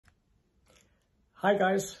Hi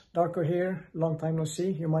guys, Darko here, long time no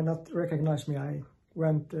see. You might not recognize me. I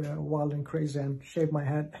went wild and crazy and shaved my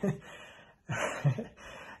head.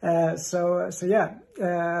 So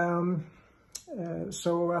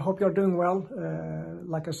I hope you're doing well.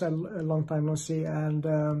 Like I said, a long time no see. And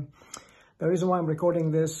the reason why I'm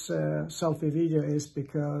recording this selfie video is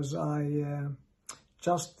because I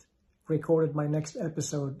just recorded my next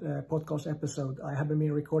episode, podcast episode. I haven't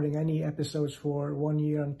been recording any episodes for 1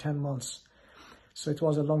 year and 10 months. So it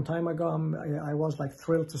was a long time ago. I was like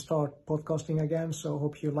thrilled to start podcasting again. So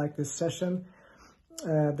hope you like this session.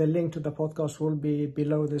 The link to the podcast will be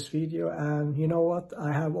below this video. And you know what?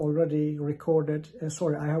 I have already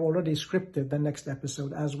scripted the next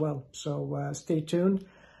episode as well. So stay tuned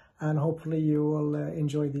and hopefully you will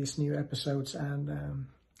enjoy these new episodes. And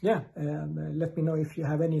let me know if you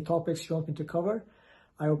have any topics you want me to cover.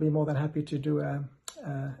 I will be more than happy to do a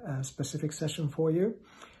specific session for you.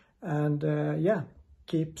 And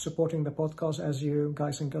keep supporting the podcast as you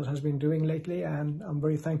guys and girls has been doing lately, and I'm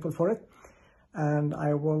very thankful for it. And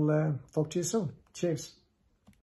I will talk to you soon. Cheers.